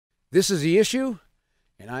This is the issue,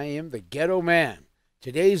 and I am the ghetto man.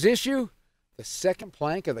 Today's issue, the second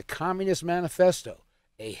plank of the Communist Manifesto,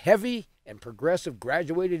 a heavy and progressive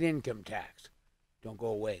graduated income tax. Don't go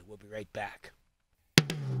away. We'll be right back.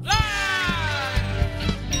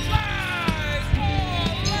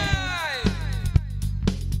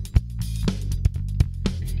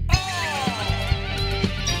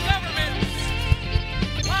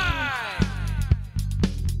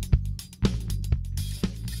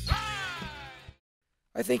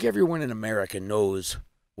 I think everyone in America knows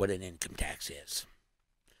what an income tax is.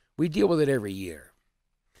 We deal with it every year.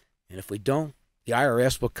 And if we don't, the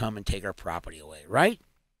IRS will come and take our property away, right?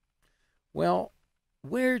 Well,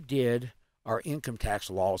 where did our income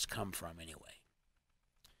tax laws come from anyway?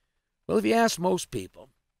 Well, if you ask most people,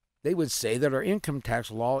 they would say that our income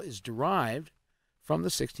tax law is derived from the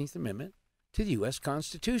 16th Amendment to the U.S.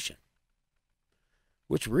 Constitution,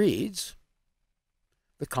 which reads,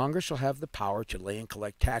 "The Congress shall have the power to lay and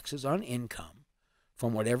collect taxes on income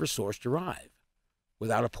from whatever source derived,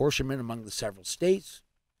 without apportionment among the several states,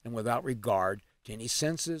 and without regard to any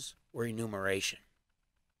census or enumeration."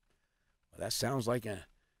 Well, that sounds like an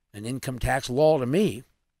income tax law to me.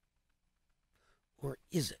 Or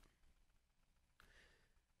is it?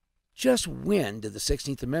 Just when did the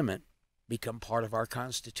 16th Amendment become part of our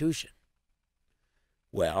Constitution?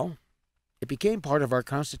 Well, it became part of our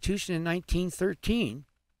Constitution in 1913.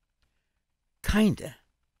 Kinda,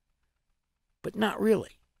 but not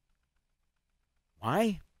really.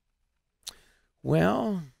 Why?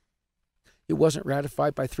 Well, it wasn't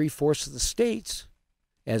ratified by 3/4 of the states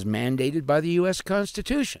as mandated by the U.S.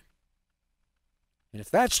 Constitution. And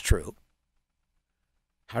if that's true,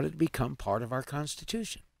 how did it become part of our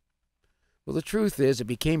Constitution? Well, the truth is it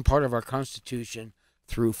became part of our Constitution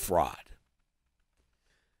through fraud.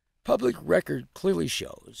 Public record clearly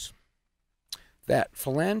shows that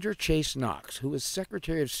Philander Chase Knox, who was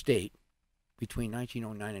Secretary of State between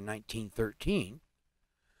 1909 and 1913,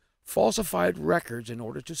 falsified records in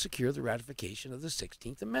order to secure the ratification of the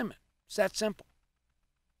 16th Amendment. It's that simple.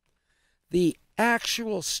 The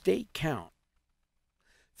actual state count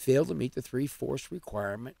failed to meet the 3/4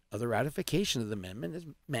 requirement of the ratification of the amendment as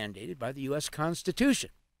mandated by the U.S. Constitution.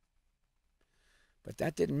 But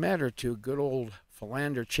that didn't matter to good old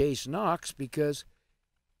Philander Chase Knox because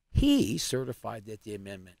he certified that the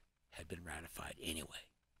amendment had been ratified anyway.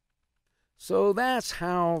 So that's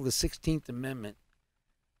how the 16th Amendment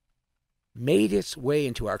made its way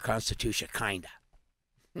into our Constitution, kinda.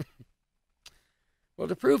 Well,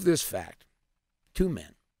 to prove this fact, two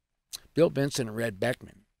men, Bill Benson and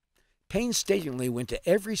Beckman, painstakingly went to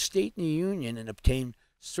every state in the Union and obtained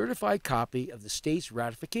certified copy of the state's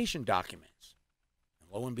ratification documents. And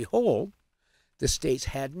lo and behold, the states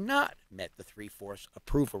had not met the 3/4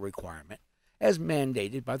 approval requirement as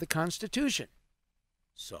mandated by the Constitution.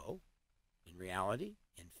 So, in reality,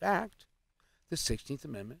 in fact, the 16th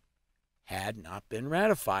Amendment had not been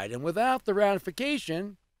ratified. And without the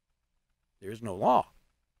ratification, there is no law.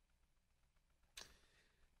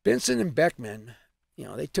 Benson and Beckman,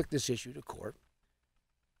 they took this issue to court.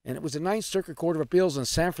 And it was the Ninth Circuit Court of Appeals in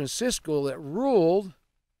San Francisco that ruled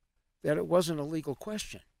that it wasn't a legal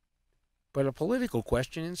question, but a political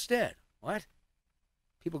question instead. What?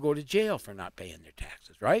 People go to jail for not paying their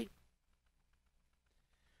taxes, right?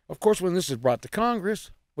 Of course, when this is brought to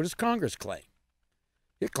Congress, what does Congress claim?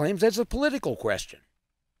 It claims that's a political question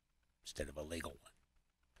instead of a legal one.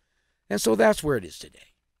 And so that's where it is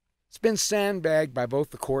today. It's been sandbagged by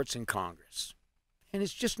both the courts and Congress. And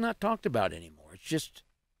it's just not talked about anymore. It's just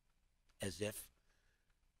as if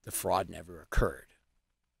the fraud never occurred.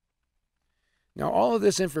 Now, all of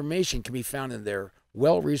this information can be found in their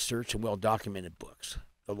well-researched and well-documented books,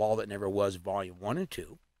 The Law That Never Was, Volume 1 and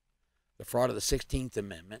 2, The Fraud of the 16th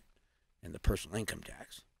Amendment, and the Personal Income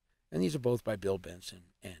Tax. And these are both by Bill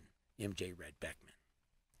Benson and MJ Beckman.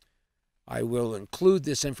 I will include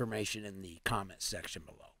this information in the comment section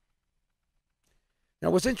below.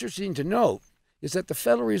 Now, what's interesting to note is that the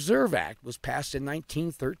Federal Reserve Act was passed in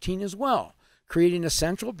 1913 as well, creating a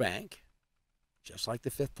central bank, just like the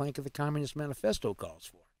fifth plank of the Communist Manifesto calls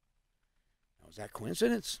for. Now, is that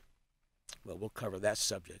coincidence? Well, we'll cover that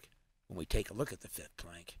subject when we take a look at the fifth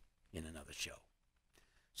plank in another show.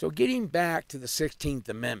 So getting back to the 16th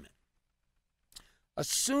Amendment,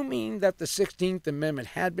 assuming that the 16th Amendment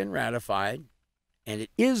had been ratified, and it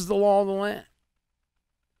is the law of the land,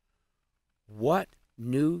 what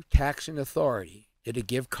new taxing authority did it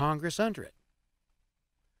give Congress under it?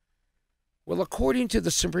 Well, according to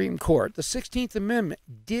the Supreme Court, the 16th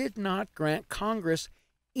Amendment did not grant Congress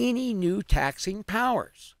any new taxing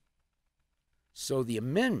powers. So the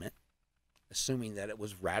amendment assuming that it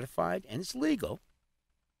was ratified and it's legal,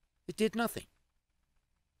 it did nothing.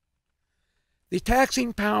 The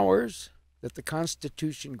taxing powers that the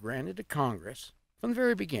Constitution granted to Congress from the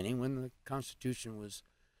very beginning, when the Constitution was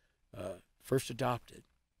first adopted,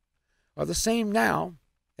 are the same now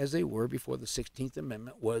as they were before the 16th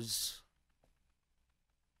Amendment was,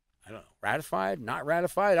 I don't know, ratified, not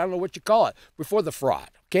ratified, I don't know what you call it, before the fraud,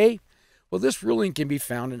 okay? Well, this ruling can be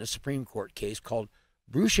found in a Supreme Court case called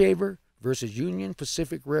Brushaber versus Union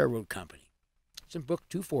Pacific Railroad Company. It's in Book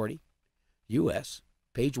 240, U.S.,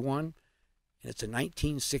 page 1, and it's a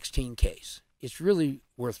 1916 case. It's really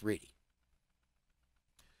worth reading.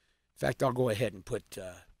 In fact, I'll go ahead and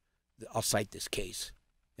I'll cite this case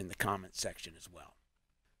in the comment section as well.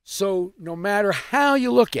 So no matter how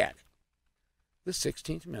you look at it, the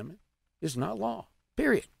 16th Amendment is not law,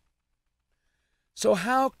 period. So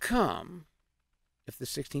how come, if the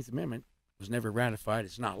 16th Amendment was never ratified,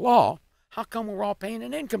 it's not law, how come we're all paying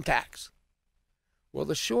an income tax? Well,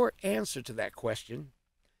 the short answer to that question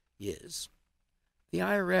is the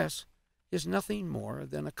IRS is nothing more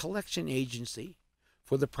than a collection agency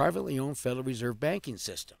for the privately owned Federal Reserve banking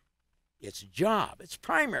system. Its job, its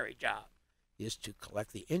primary job, is to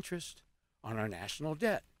collect the interest on our national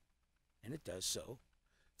debt. And it does so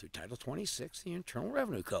through Title 26 of the Internal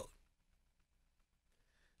Revenue Code.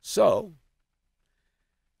 So,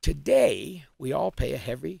 today, we all pay a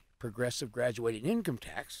heavy, progressive graduated income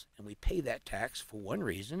tax, and we pay that tax for one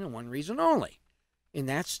reason and one reason only, and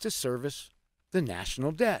that's to service the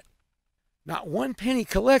national debt. Not one penny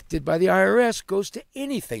collected by the IRS goes to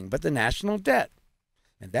anything but the national debt.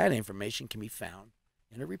 And that information can be found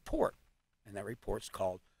in a report. And that report's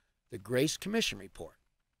called the Grace Commission Report,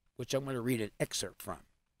 which I'm going to read an excerpt from.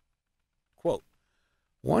 Quote,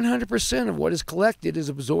 100% of what is collected is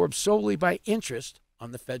absorbed solely by interest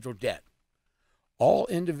on the federal debt. All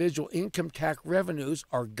individual income tax revenues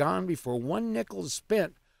are gone before one nickel is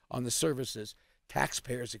spent on the services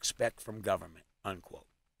taxpayers expect from government, unquote.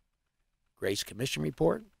 Grace Commission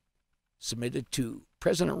Report, submitted to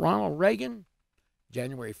President Ronald Reagan,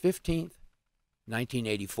 January 15th,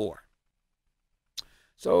 1984.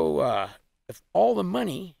 So if all the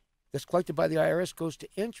money that's collected by the IRS goes to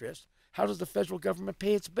interest, how does the federal government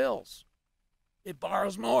pay its bills? It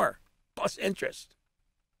borrows more, plus interest.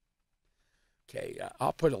 Okay,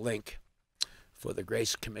 I'll put a link for the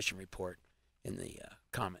Grace Commission Report in the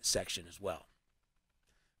comment section as well.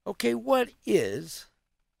 Okay, what is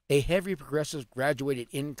a heavy progressive graduated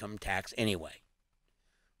income tax anyway?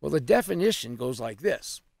 Well, the definition goes like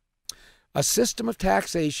this. A system of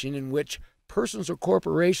taxation in which persons or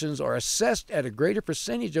corporations are assessed at a greater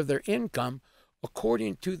percentage of their income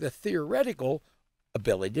according to the theoretical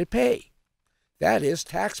ability to pay. That is,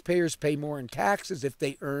 taxpayers pay more in taxes if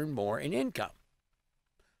they earn more in income.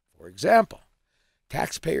 For example,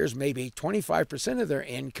 taxpayers may pay 25% of their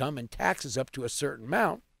income in taxes up to a certain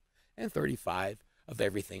amount and 35% of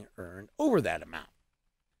everything earned over that amount.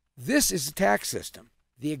 This is the tax system,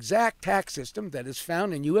 the exact tax system that is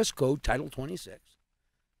found in U.S. Code Title 26,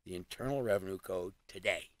 the Internal Revenue Code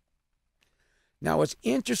today. Now, it's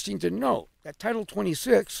interesting to note that Title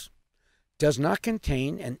 26 does not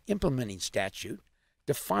contain an implementing statute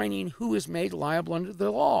defining who is made liable under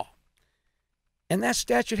the law. And that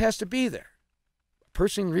statute has to be there. A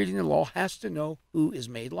person reading the law has to know who is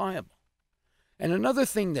made liable. And another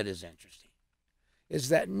thing that is interesting is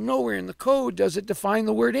that nowhere in the code does it define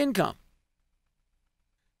the word income.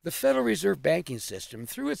 The Federal Reserve banking system,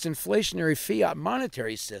 through its inflationary fiat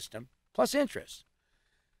monetary system, plus interest,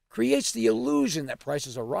 creates the illusion that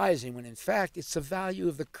prices are rising when in fact it's the value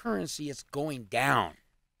of the currency that's going down.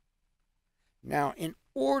 Now, in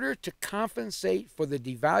order to compensate for the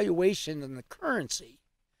devaluation in the currency,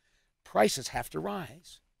 prices have to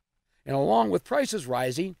rise. And along with prices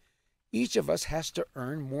rising, each of us has to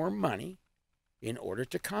earn more money in order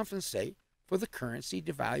to compensate for the currency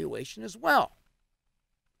devaluation as well.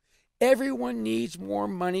 Everyone needs more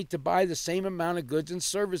money to buy the same amount of goods and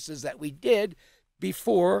services that we did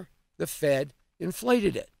before the Fed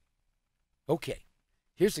inflated it. Okay,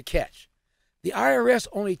 here's the catch. The IRS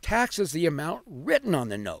only taxes the amount written on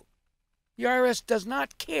the note. The IRS does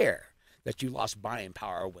not care that you lost buying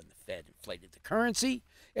power when the Fed inflated the currency.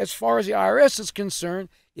 As far as the IRS is concerned,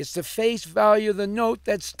 it's the face value of the note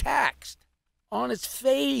that's taxed. On its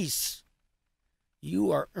face,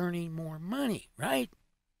 you are earning more money, right?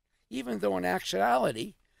 Even though in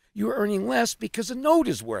actuality, you are earning less because the note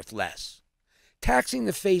is worth less. Taxing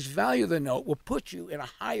the face value of the note will put you in a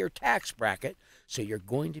higher tax bracket, so you're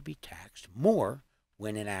going to be taxed more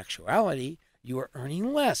when in actuality, you are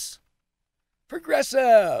earning less.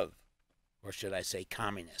 Progressive, or should I say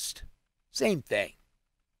communist. Same thing.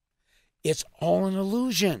 It's all an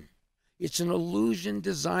illusion. It's an illusion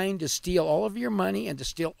designed to steal all of your money and to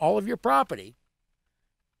steal all of your property,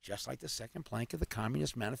 just like the second plank of the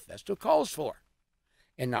Communist Manifesto calls for.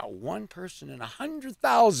 And not one person in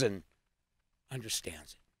 100,000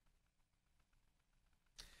 understands it.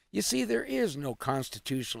 You see, there is no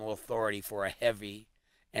constitutional authority for a heavy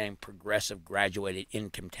and progressive graduated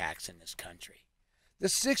income tax in this country. The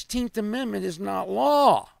 16th Amendment is not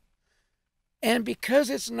law. And because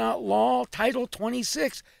it's not law, Title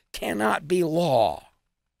 26 cannot be law.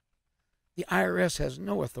 The IRS has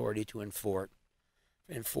no authority to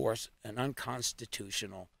enforce an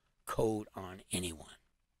unconstitutional code on anyone.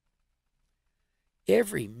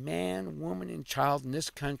 Every man, woman, and child in this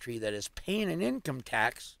country that is paying an income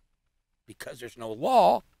tax because there's no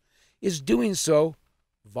law is doing so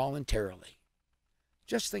voluntarily.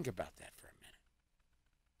 Just think about that for a minute.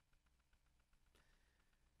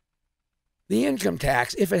 The income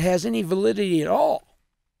tax, if it has any validity at all,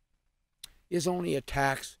 is only a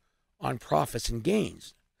tax on profits and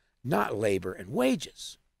gains, not labor and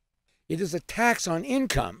wages. It is a tax on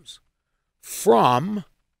incomes from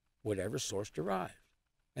whatever source derived.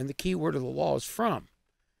 And the key word of the law is from.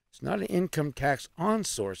 It's not an income tax on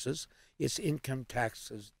sources, it's income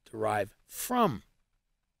taxes derived from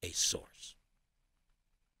a source.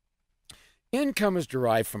 Income is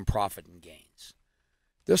derived from profit and gains.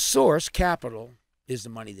 The source, capital, is the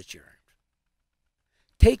money that you earned.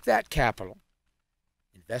 Take that capital,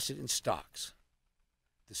 invest it in stocks.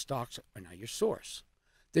 The stocks are now your source.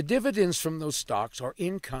 The dividends from those stocks are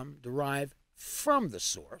income derived from the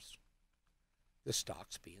source, the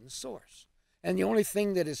stocks being the source. And the only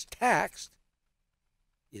thing that is taxed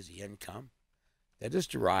is the income that is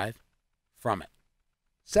derived from it.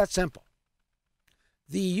 It's that simple.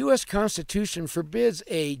 The U.S. Constitution forbids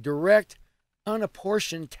a direct,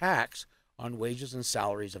 unapportioned tax on wages and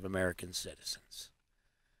salaries of American citizens.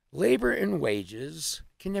 Labor and wages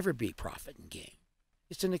can never be profit and gain.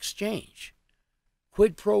 It's an exchange.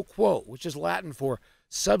 Quid pro quo, which is Latin for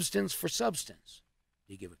substance for substance.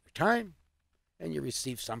 You give it your time, and you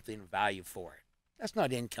receive something of value for it. That's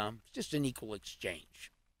not income. It's just an equal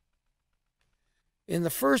exchange. In the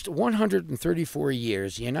first 134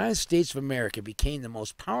 years, the United States of America became the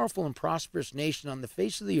most powerful and prosperous nation on the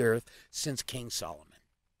face of the earth since King Solomon.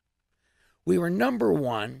 We were number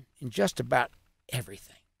one in just about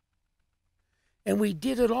everything. And we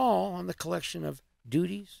did it all on the collection of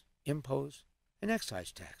duties, imposts, and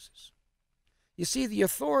excise taxes. You see, the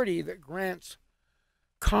authority that grants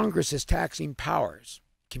Congress's taxing powers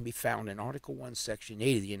can be found in Article 1, Section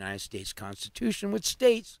 8 of the United States Constitution, which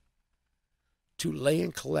states to lay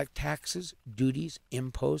and collect taxes, duties,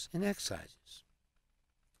 imposts, and excises.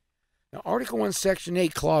 Now, Article 1, Section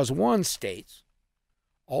 8, Clause 1 states,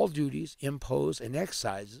 all duties, imposts, and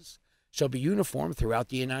excises shall be uniform throughout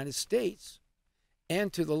the United States,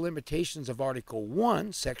 and to the limitations of Article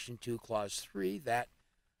 1, Section 2, Clause 3, that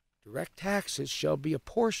direct taxes shall be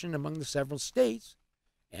apportioned among the several states,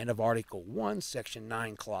 and of Article 1, Section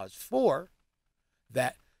 9, Clause 4,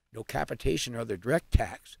 that no capitation or other direct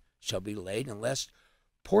tax shall be laid unless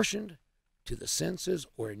portioned to the census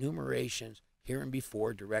or enumerations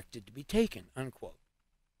hereinbefore directed to be taken, unquote.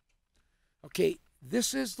 Okay,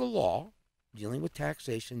 this is the law dealing with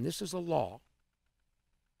taxation. This is a law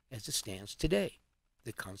as it stands today,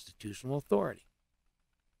 the constitutional authority.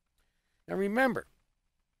 Now remember,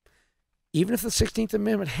 even if the 16th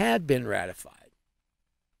Amendment had been ratified,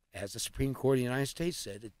 as the Supreme Court of the United States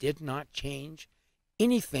said, it did not change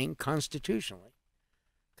anything constitutionally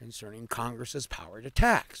concerning Congress's power to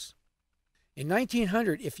tax. In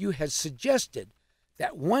 1900, if you had suggested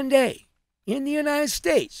that one day in the United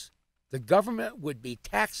States the government would be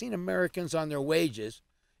taxing Americans on their wages,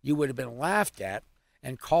 you would have been laughed at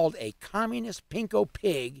and called a communist pinko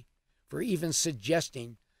pig for even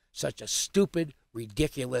suggesting such a stupid,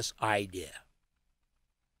 ridiculous idea.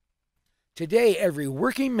 Today, every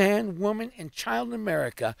working man, woman, and child in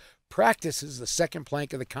America practices the second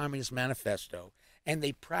plank of the Communist Manifesto, and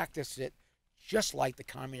they practice it just like the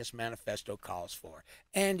Communist Manifesto calls for.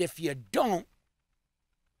 And if you don't,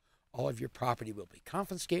 all of your property will be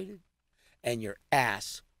confiscated, and your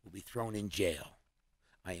ass will be thrown in jail.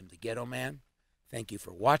 I am the Ghetto Man. Thank you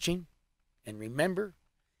for watching. And remember,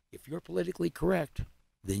 if you're politically correct,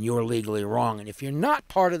 then you're legally wrong. And if you're not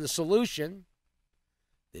part of the solution,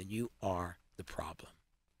 then you are the problem.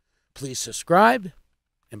 Please subscribe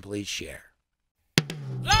and please share.